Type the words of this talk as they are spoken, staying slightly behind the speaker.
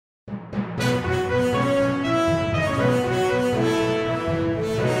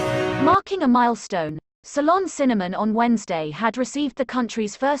Marking a milestone, Ceylon Cinnamon on Wednesday had received the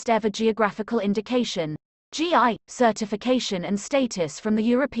country's first ever Geographical Indication (GI) certification and status from the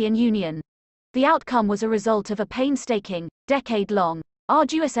European Union. The outcome was a result of a painstaking, decade-long,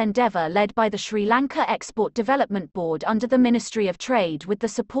 arduous endeavour led by the Sri Lanka Export Development Board under the Ministry of Trade with the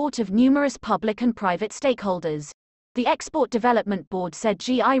support of numerous public and private stakeholders. The Export Development Board said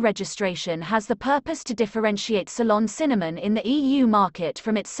GI registration has the purpose to differentiate Ceylon cinnamon in the EU market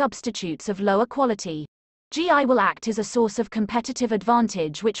from its substitutes of lower quality. GI will act as a source of competitive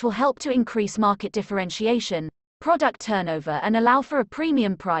advantage which will help to increase market differentiation, product turnover and allow for a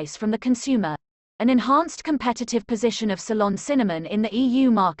premium price from the consumer. An enhanced competitive position of Ceylon cinnamon in the EU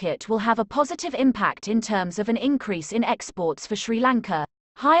market will have a positive impact in terms of an increase in exports for Sri Lanka,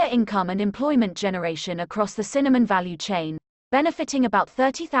 higher income and employment generation across the cinnamon value chain, benefiting about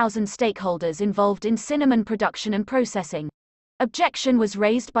 30,000 stakeholders involved in cinnamon production and processing. Objection was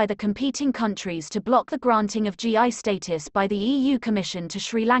raised by the competing countries to block the granting of GI status by the EU Commission to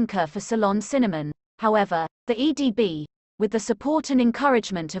Sri Lanka for Ceylon cinnamon. However, the EDB, with the support and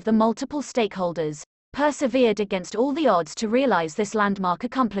encouragement of the multiple stakeholders, persevered against all the odds to realize this landmark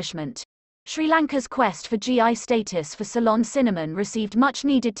accomplishment. Sri Lanka's quest for GI status for Ceylon cinnamon received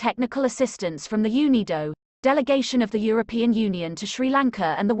much-needed technical assistance from the UNIDO, delegation of the European Union to Sri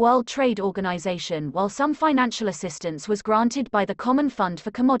Lanka and the World Trade Organization, while some financial assistance was granted by the Common Fund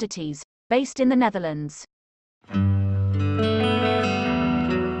for Commodities, based in the Netherlands.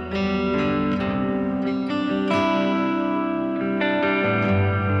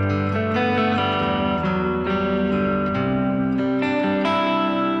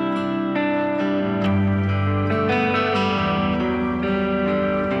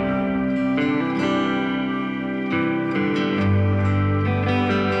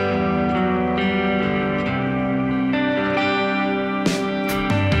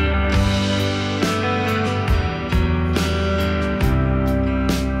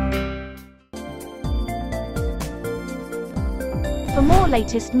 For more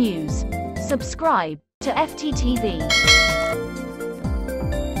latest news, subscribe to FTTV.